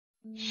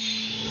I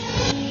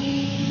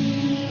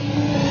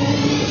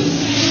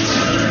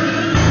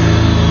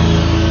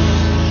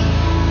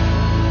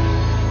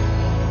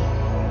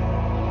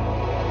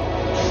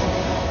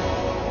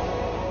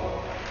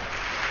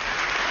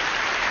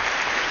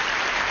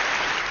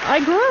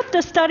grew up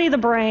to study the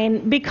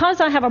brain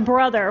because I have a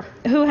brother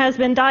who has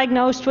been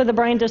diagnosed with a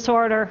brain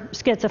disorder,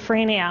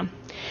 schizophrenia.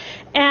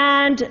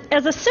 And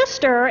as a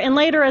sister, and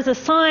later as a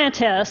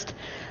scientist,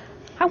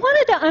 I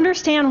wanted to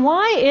understand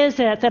why is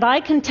it that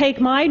I can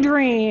take my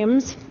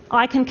dreams,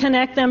 I can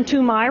connect them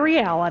to my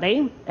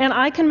reality, and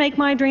I can make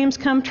my dreams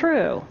come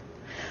true.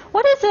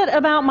 What is it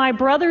about my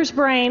brother's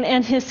brain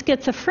and his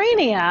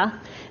schizophrenia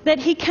that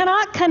he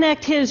cannot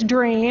connect his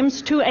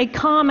dreams to a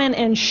common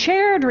and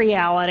shared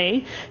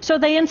reality, so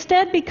they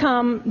instead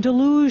become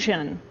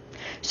delusion?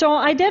 So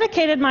I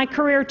dedicated my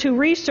career to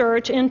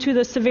research into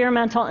the severe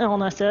mental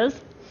illnesses,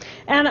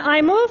 and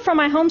I moved from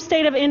my home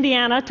state of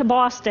Indiana to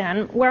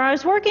Boston, where I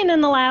was working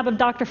in the lab of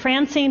Dr.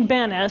 Francine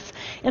Bennis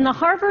in the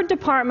Harvard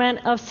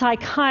Department of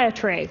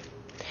Psychiatry.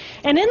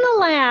 And in the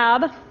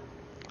lab,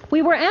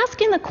 we were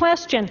asking the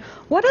question,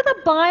 what are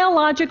the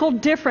biological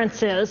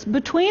differences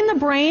between the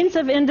brains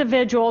of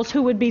individuals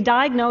who would be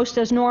diagnosed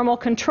as normal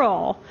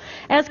control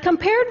as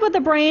compared with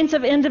the brains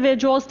of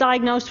individuals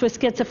diagnosed with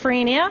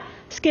schizophrenia,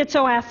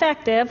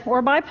 schizoaffective,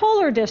 or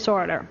bipolar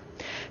disorder?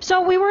 So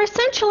we were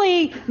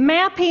essentially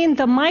mapping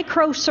the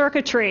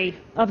microcircuitry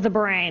of the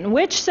brain,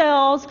 which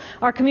cells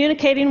are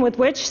communicating with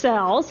which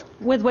cells,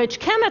 with which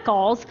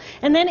chemicals,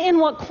 and then in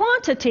what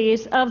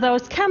quantities of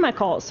those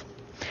chemicals.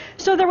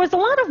 So there was a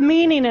lot of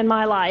meaning in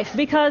my life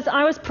because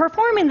I was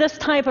performing this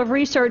type of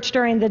research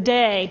during the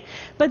day,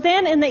 but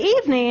then in the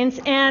evenings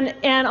and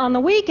on the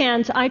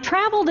weekends, I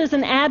traveled as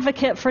an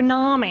advocate for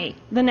NAMI,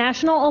 the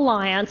National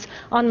Alliance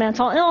on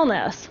Mental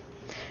Illness.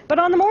 But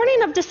on the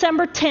morning of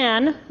December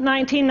 10,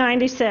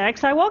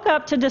 1996, I woke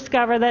up to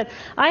discover that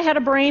I had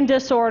a brain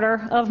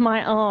disorder of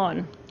my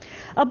own.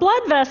 A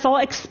blood vessel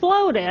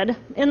exploded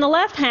in the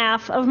left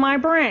half of my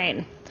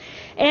brain.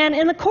 And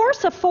in the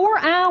course of 4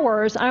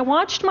 hours, I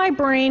watched my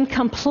brain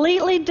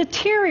completely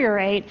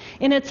deteriorate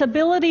in its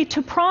ability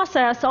to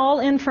process all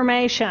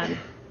information.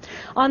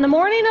 On the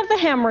morning of the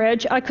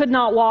hemorrhage, I could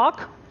not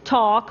walk,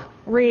 talk,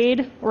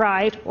 read,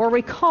 write, or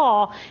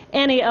recall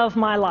any of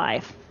my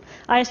life.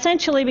 I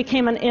essentially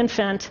became an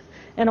infant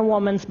in a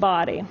woman's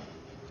body.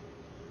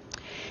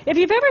 If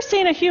you've ever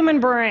seen a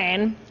human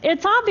brain,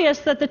 it's obvious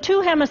that the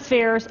two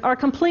hemispheres are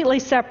completely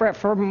separate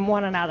from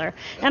one another.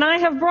 And I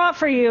have brought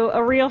for you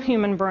a real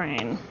human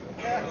brain.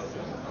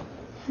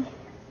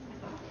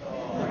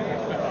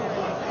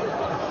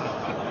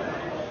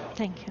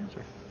 Thank you.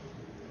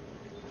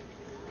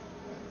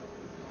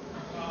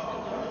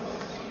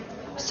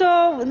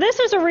 So this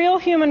is a real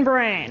human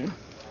brain.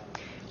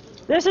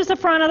 This is the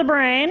front of the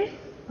brain,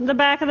 the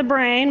back of the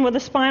brain with the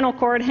spinal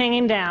cord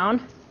hanging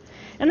down.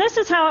 And this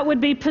is how it would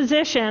be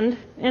positioned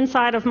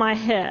inside of my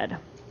head.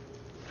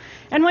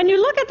 And when you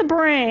look at the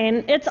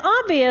brain, it's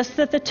obvious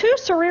that the two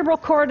cerebral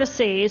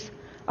cortices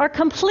are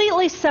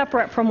completely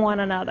separate from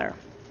one another.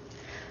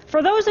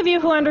 For those of you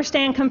who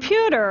understand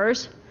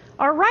computers,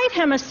 our right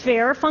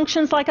hemisphere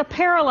functions like a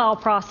parallel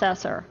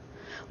processor,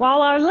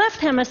 while our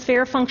left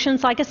hemisphere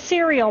functions like a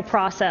serial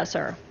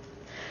processor.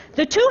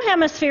 The two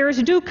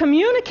hemispheres do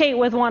communicate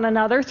with one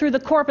another through the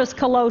corpus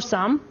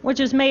callosum, which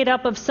is made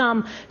up of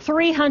some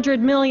 300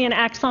 million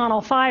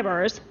axonal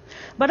fibers.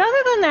 But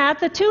other than that,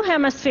 the two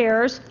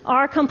hemispheres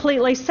are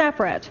completely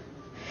separate.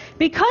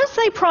 Because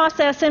they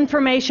process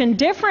information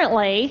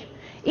differently,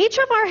 each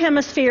of our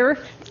hemispheres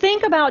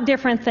think about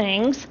different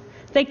things,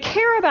 they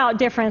care about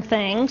different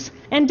things,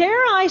 and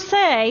dare I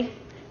say,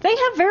 they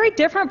have very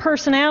different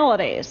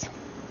personalities.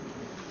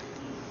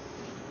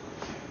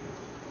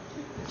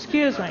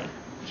 Excuse me.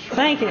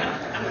 Thank you.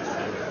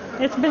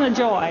 It's been a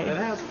joy.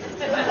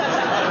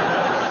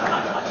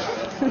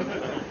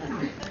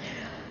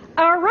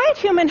 Our right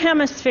human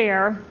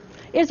hemisphere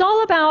is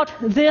all about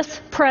this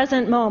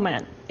present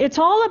moment. It's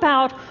all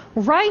about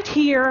right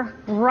here,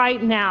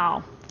 right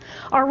now.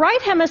 Our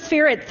right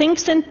hemisphere, it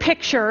thinks in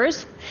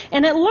pictures,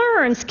 and it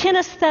learns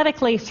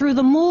kinesthetically through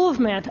the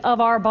movement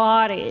of our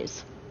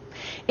bodies.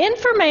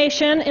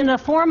 Information in the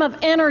form of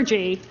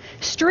energy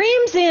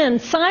streams in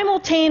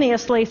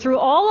simultaneously through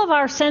all of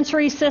our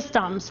sensory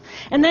systems,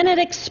 and then it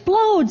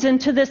explodes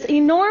into this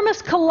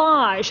enormous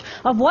collage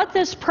of what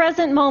this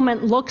present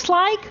moment looks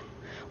like,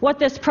 what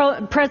this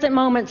present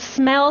moment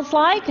smells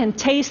like and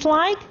tastes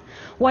like,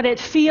 what it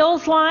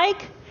feels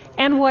like,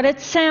 and what it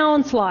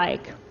sounds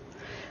like.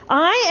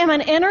 I am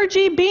an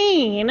energy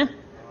being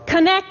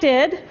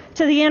connected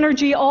to the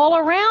energy all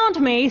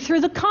around me through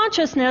the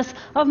consciousness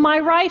of my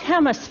right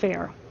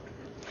hemisphere.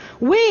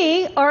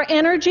 We are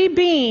energy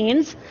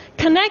beings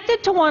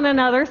connected to one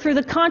another through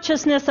the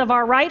consciousness of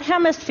our right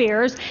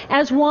hemispheres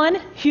as one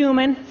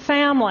human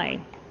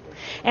family.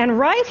 And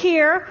right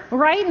here,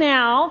 right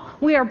now,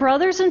 we are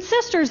brothers and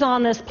sisters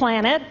on this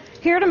planet,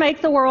 here to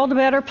make the world a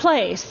better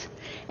place.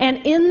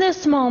 And in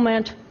this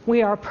moment,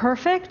 we are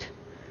perfect,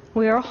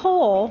 we are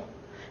whole,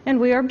 and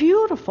we are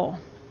beautiful.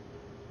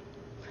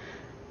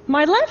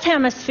 My left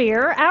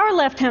hemisphere, our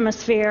left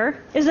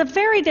hemisphere, is a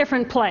very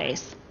different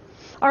place.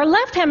 Our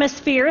left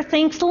hemisphere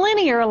thinks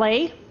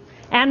linearly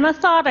and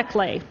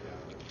methodically.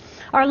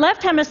 Our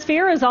left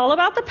hemisphere is all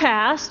about the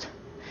past,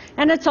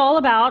 and it's all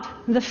about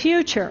the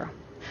future.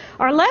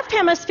 Our left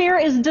hemisphere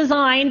is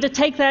designed to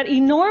take that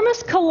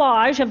enormous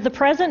collage of the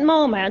present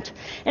moment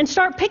and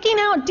start picking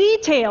out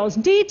details,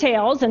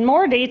 and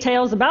more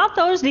details about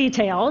those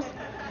details.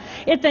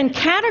 It then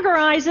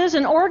categorizes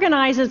and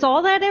organizes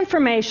all that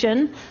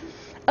information,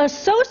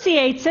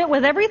 associates it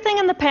with everything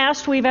in the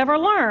past we've ever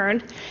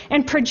learned,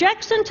 and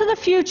projects into the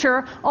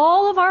future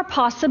all of our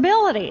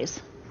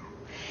possibilities.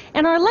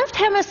 And our left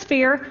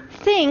hemisphere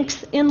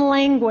thinks in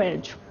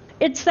language.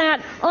 It's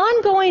that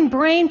ongoing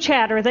brain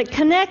chatter that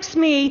connects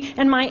me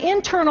and my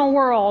internal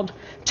world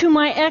to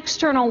my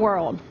external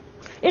world.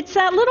 It's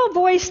that little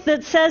voice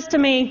that says to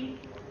me,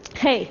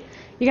 hey,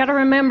 you got to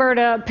remember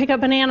to pick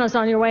up bananas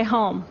on your way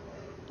home.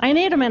 I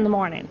need them in the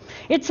morning.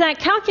 It's that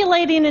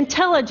calculating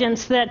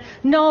intelligence that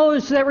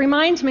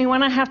reminds me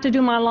when I have to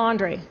do my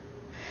laundry.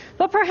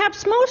 But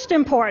perhaps most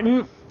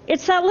important,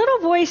 it's that little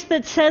voice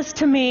that says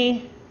to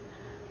me,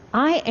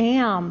 I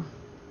am.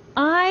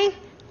 I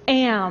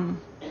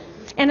am.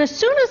 And as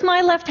soon as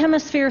my left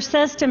hemisphere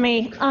says to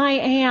me, I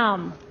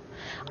am,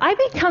 I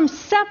become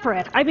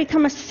separate. I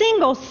become a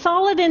single,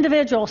 solid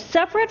individual,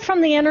 separate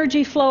from the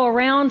energy flow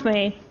around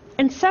me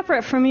and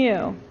separate from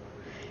you.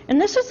 And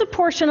this is a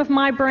portion of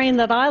my brain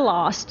that I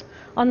lost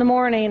on the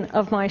morning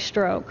of my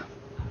stroke.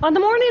 On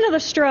the morning of the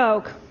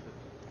stroke,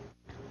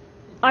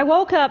 I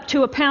woke up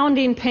to a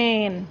pounding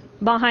pain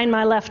behind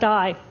my left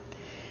eye.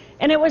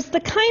 And it was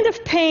the kind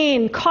of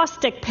pain,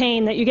 caustic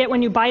pain, that you get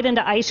when you bite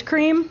into ice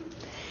cream.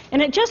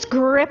 And it just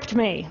gripped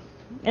me,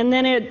 and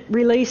then it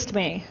released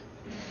me.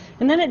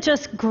 And then it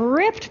just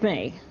gripped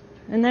me,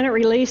 and then it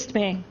released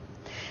me.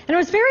 And it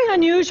was very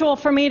unusual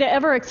for me to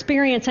ever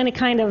experience any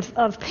kind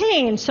of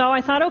pain, so I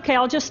thought, okay,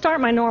 I'll just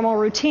start my normal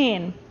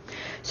routine.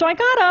 So I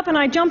got up and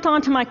I jumped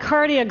onto my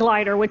cardio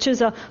glider, which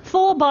is a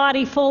full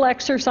body, full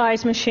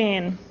exercise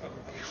machine.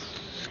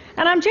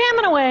 And I'm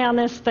jamming away on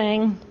this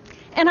thing,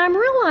 and I'm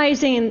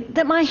realizing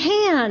that my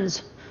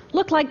hands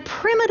look like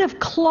primitive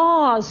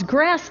claws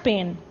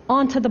grasping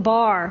onto the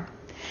bar.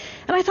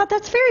 And I thought,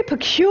 that's very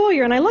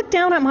peculiar. And I looked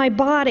down at my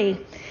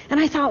body, and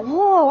I thought,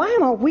 whoa, I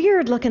am a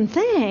weird-looking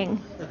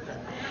thing.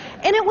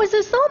 And it was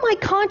as though my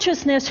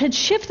consciousness had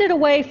shifted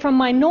away from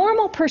my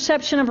normal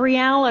perception of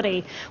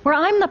reality, where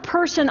I'm the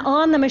person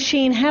on the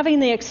machine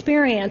having the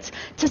experience,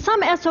 to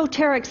some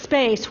esoteric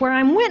space where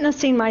I'm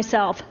witnessing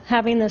myself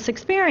having this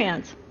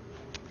experience.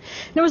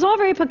 And it was all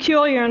very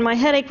peculiar, and my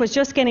headache was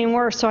just getting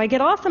worse, so I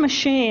get off the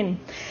machine,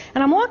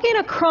 and I'm walking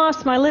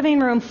across my living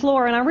room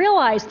floor, and I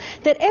realize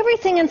that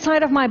everything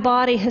inside of my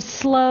body has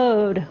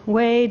slowed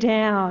way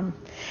down.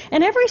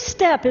 And every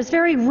step is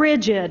very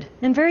rigid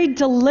and very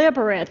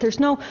deliberate. There's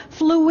no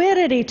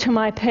fluidity to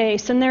my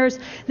pace, and there's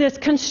this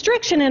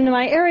constriction in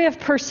my area of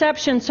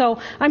perception, so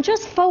I'm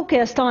just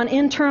focused on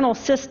internal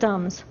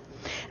systems.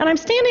 And I'm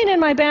standing in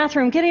my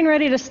bathroom getting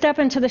ready to step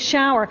into the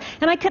shower,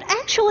 and I could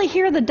actually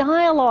hear the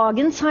dialogue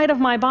inside of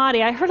my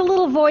body. I heard a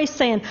little voice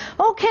saying,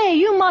 okay,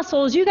 you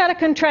muscles, you got to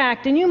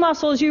contract, and you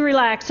muscles, you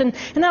relax. And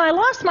then I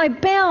lost my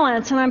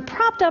balance, and I'm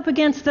propped up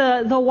against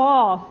the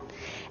wall.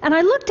 And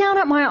I looked down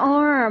at my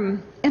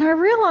arm, and I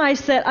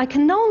realized that I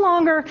can no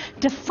longer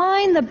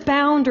define the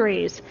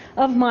boundaries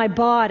of my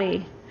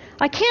body.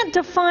 I can't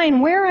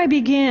define where I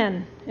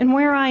begin and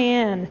where I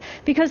end,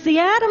 because the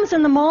atoms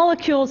and the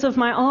molecules of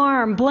my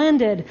arm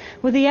blended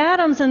with the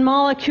atoms and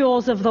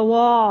molecules of the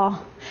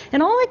wall.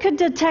 And all I could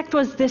detect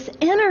was this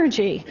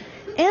energy.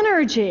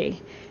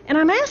 And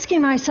I'm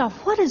asking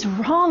myself, what is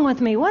wrong with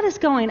me? What is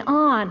going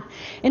on?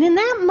 And in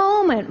that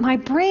moment, my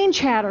brain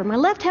chatter, my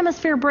left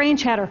hemisphere brain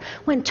chatter,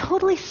 went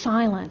totally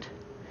silent.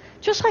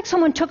 Just like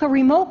someone took a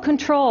remote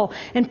control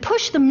and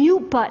pushed the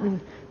mute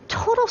button.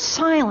 Total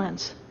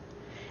silence.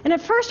 And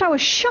at first I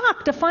was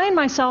shocked to find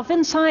myself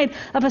inside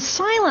of a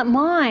silent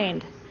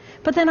mind.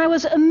 But then I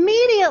was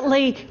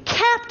immediately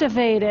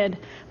captivated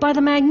by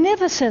the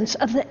magnificence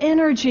of the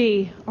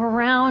energy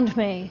around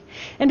me.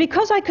 And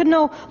because I could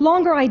no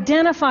longer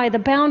identify the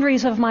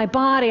boundaries of my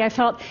body, I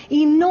felt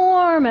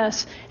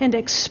enormous and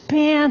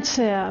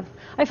expansive.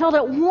 I felt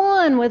at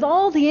one with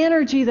all the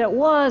energy that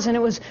was, and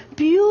it was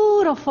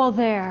beautiful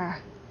there.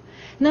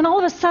 And then all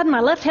of a sudden, my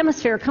left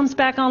hemisphere comes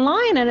back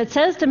online, and it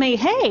says to me,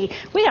 hey,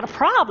 we got a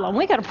problem,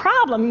 we got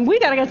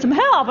to get some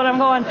help. And I'm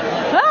going,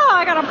 oh,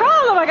 I got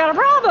a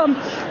problem.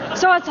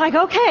 So it's like,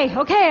 okay,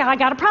 I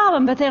got a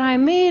problem. But then I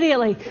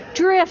immediately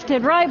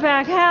drifted right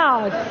back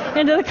out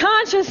into the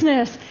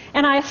consciousness,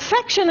 and I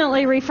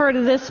affectionately refer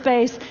to this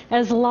space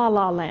as La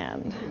La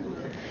Land.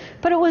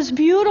 But it was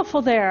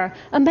beautiful there.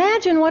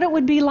 Imagine what it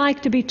would be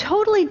like to be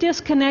totally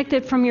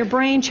disconnected from your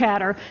brain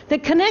chatter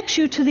that connects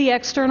you to the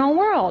external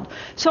world.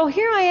 So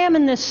here I am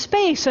in this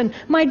space, and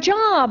my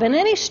job and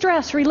any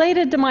stress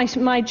related to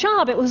my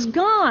job, it was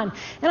gone.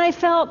 And I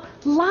felt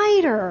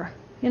lighter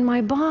in my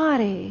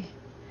body.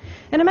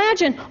 And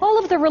imagine all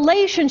of the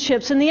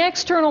relationships in the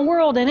external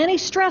world and any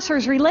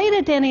stressors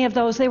related to any of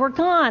those, they were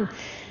gone.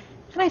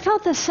 And I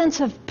felt this sense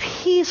of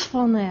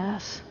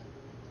peacefulness.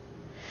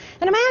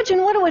 And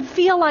imagine what it would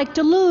feel like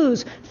to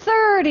lose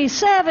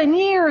 37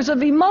 years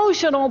of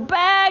emotional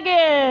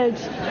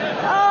baggage.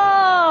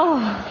 Oh,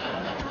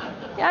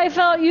 I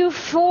felt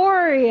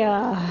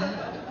euphoria.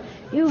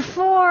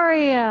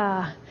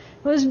 Euphoria.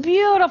 It was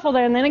beautiful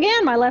there. And then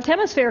again, my left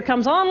hemisphere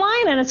comes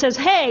online and it says,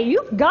 hey,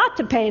 you've got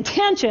to pay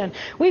attention.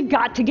 We've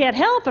got to get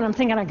help. And I'm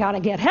thinking, I got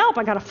to get help.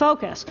 I got to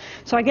focus.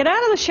 So I get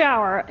out of the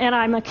shower and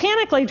I'm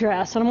mechanically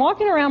dressed and I'm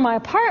walking around my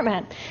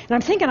apartment and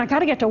I'm thinking, I got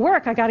to get to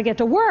work. I got to get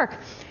to work.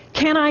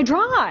 Can I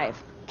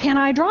drive? Can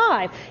I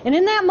drive? And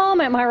in that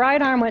moment, my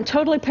right arm went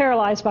totally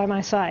paralyzed by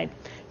my side.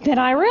 Then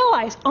I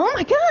realized, oh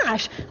my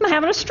gosh, I'm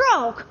having a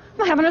stroke.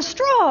 I'm having a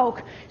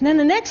stroke. And then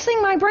the next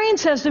thing my brain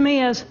says to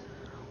me is,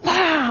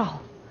 wow.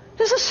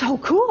 This is so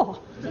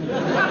cool.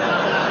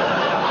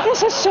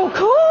 This is so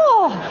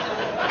cool.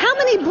 How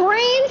many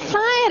brain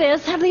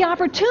scientists have the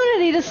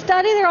opportunity to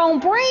study their own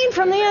brain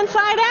from the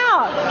inside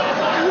out?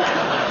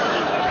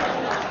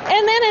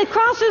 And then it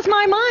crosses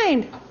my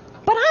mind,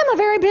 but I'm a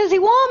very busy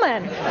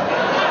woman.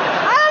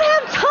 I don't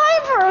have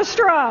time for a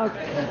stroke.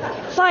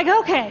 It's like,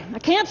 okay, I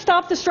can't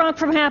stop the stroke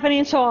from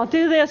happening, so I'll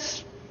do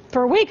this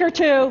for a week or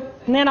two,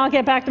 and then I'll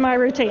get back to my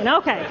routine.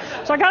 Okay,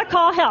 so I got to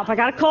call help. I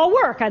got to call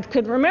work. I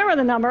couldn't remember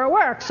the number at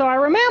work. So I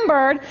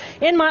remembered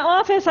in my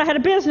office I had a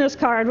business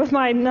card with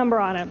my number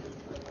on it.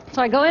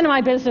 So I go into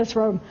my business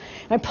room,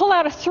 and I pull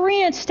out a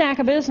 3-inch stack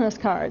of business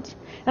cards.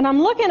 And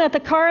I'm looking at the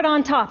card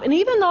on top. And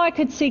even though I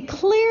could see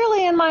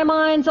clearly in my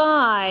mind's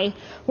eye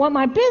what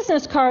my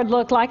business card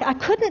looked like, I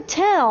couldn't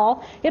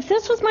tell if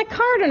this was my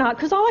card or not,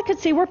 because all I could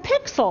see were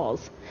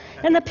pixels.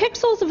 And the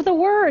pixels of the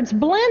words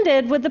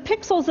blended with the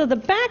pixels of the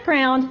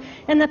background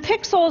and the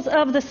pixels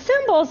of the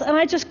symbols, and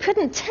I just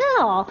couldn't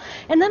tell.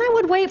 And then I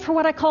would wait for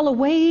what I call a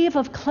wave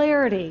of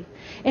clarity.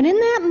 And in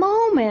that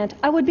moment,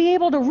 I would be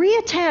able to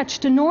reattach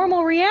to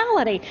normal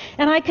reality.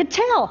 And I could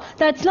tell,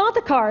 that's not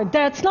the card,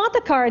 that's not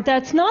the card,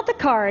 that's not the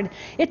card.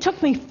 It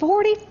took me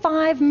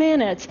 45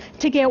 minutes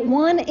to get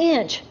 1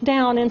 inch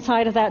down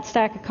inside of that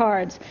stack of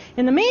cards.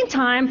 In the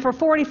meantime, for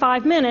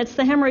 45 minutes,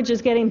 the hemorrhage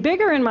is getting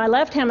bigger in my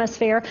left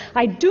hemisphere.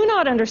 I do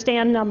not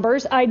understand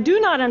numbers. I do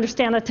not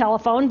understand a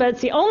telephone, but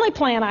it's the only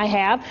plan I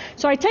have.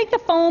 So I take the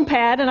phone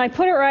pad and I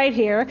put it right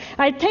here.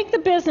 I take the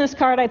business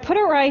card, I put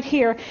it right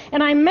here,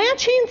 and I'm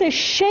matching the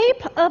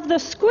shape of the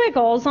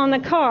squiggles on the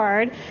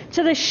card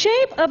to the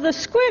shape of the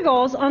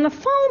squiggles on the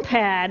phone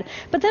pad.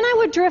 But then I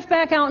would drift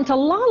back out into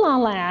la la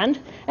land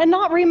and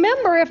not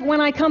remember if when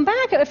I come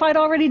back if I'd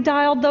already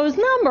dialed those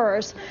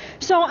numbers.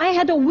 So I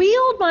had to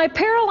wield my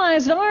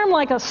paralyzed arm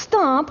like a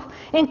stump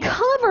and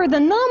cover the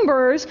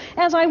numbers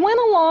as I went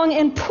along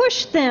and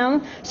push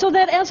them so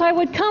that as I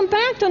would come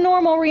back to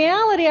normal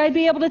reality, I'd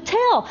be able to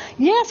tell,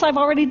 yes, I've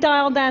already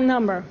dialed that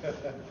number.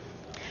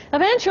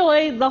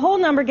 Eventually, the whole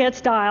number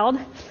gets dialed,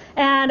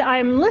 and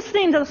I'm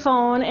listening to the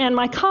phone, and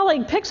my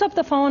colleague picks up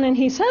the phone, and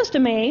he says to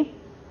me,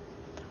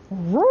 and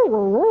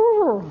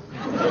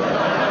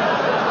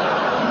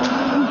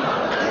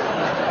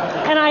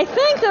I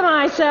think to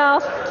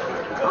myself,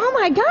 oh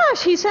my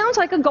gosh, he sounds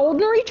like a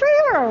golden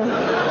retriever.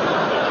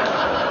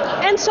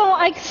 And so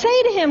I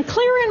say to him,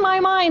 clear in my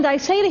mind, I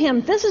say to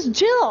him, this is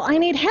Jill, I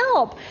need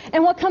help.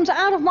 And what comes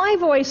out of my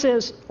voice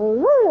is,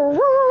 and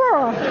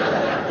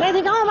I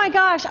think, oh my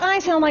gosh, I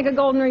sound like a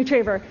golden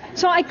retriever.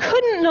 So I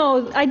didn't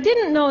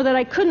know that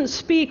I couldn't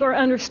speak or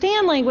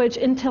understand language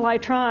until I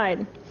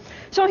tried.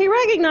 So he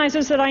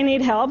recognizes that I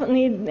need help,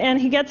 and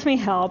he gets me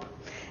help.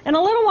 And a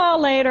little while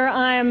later,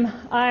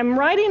 I'm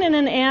riding in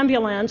an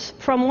ambulance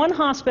from one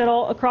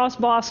hospital across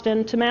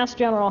Boston to Mass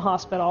General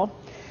Hospital.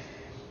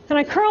 And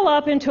I curl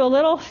up into a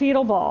little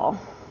fetal ball.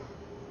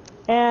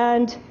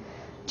 And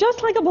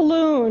just like a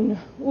balloon,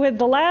 with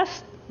the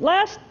last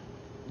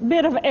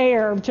bit of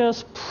air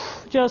just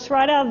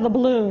right out of the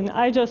balloon,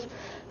 I just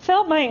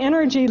felt my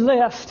energy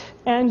lift,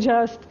 and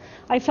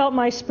I felt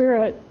my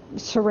spirit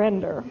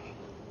surrender.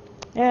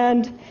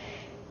 And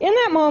in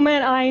that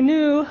moment, I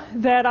knew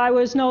that I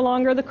was no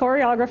longer the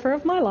choreographer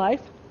of my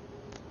life,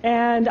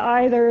 and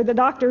either the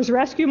doctors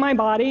rescue my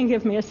body and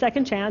give me a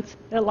second chance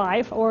at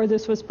life, or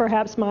this was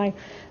perhaps my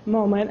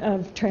moment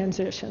of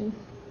transition.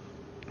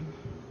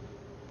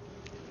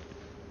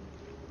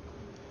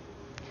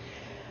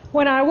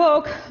 When I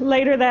woke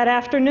later that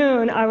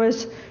afternoon, I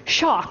was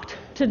shocked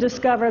to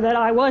discover that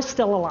I was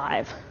still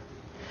alive.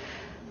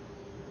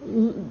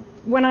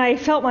 When I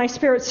felt my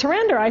spirit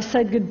surrender, I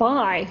said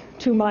goodbye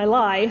to my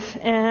life,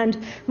 and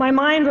my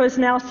mind was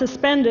now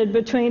suspended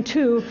between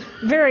two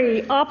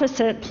very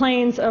opposite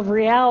planes of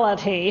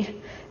reality.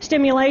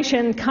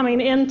 Stimulation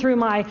coming in through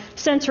my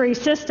sensory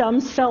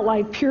systems felt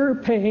like pure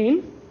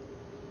pain.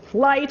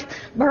 Light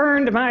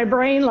burned my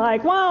brain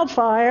like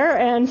wildfire,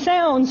 and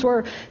sounds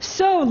were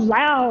so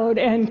loud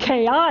and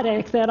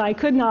chaotic that I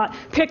could not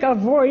pick a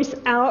voice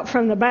out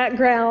from the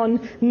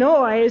background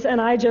noise,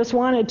 and I just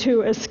wanted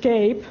to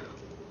escape.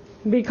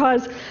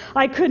 Because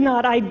I could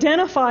not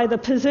identify the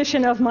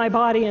position of my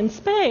body in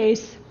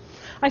space,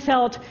 I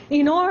felt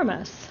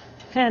enormous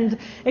and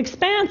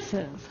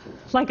expansive,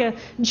 like a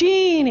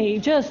genie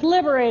just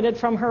liberated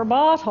from her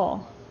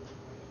bottle.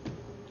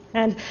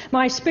 And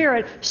my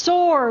spirit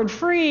soared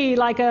free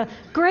like a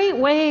great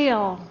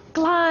whale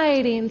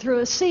gliding through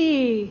a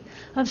sea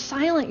of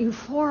silent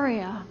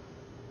euphoria.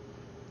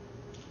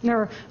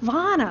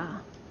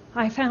 Nirvana.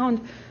 I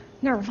found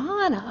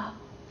nirvana.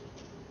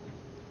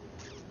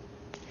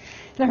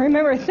 And I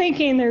remember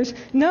thinking there's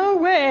no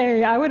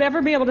way I would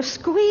ever be able to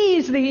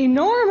squeeze the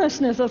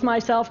enormousness of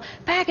myself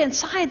back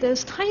inside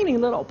this tiny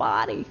little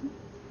body.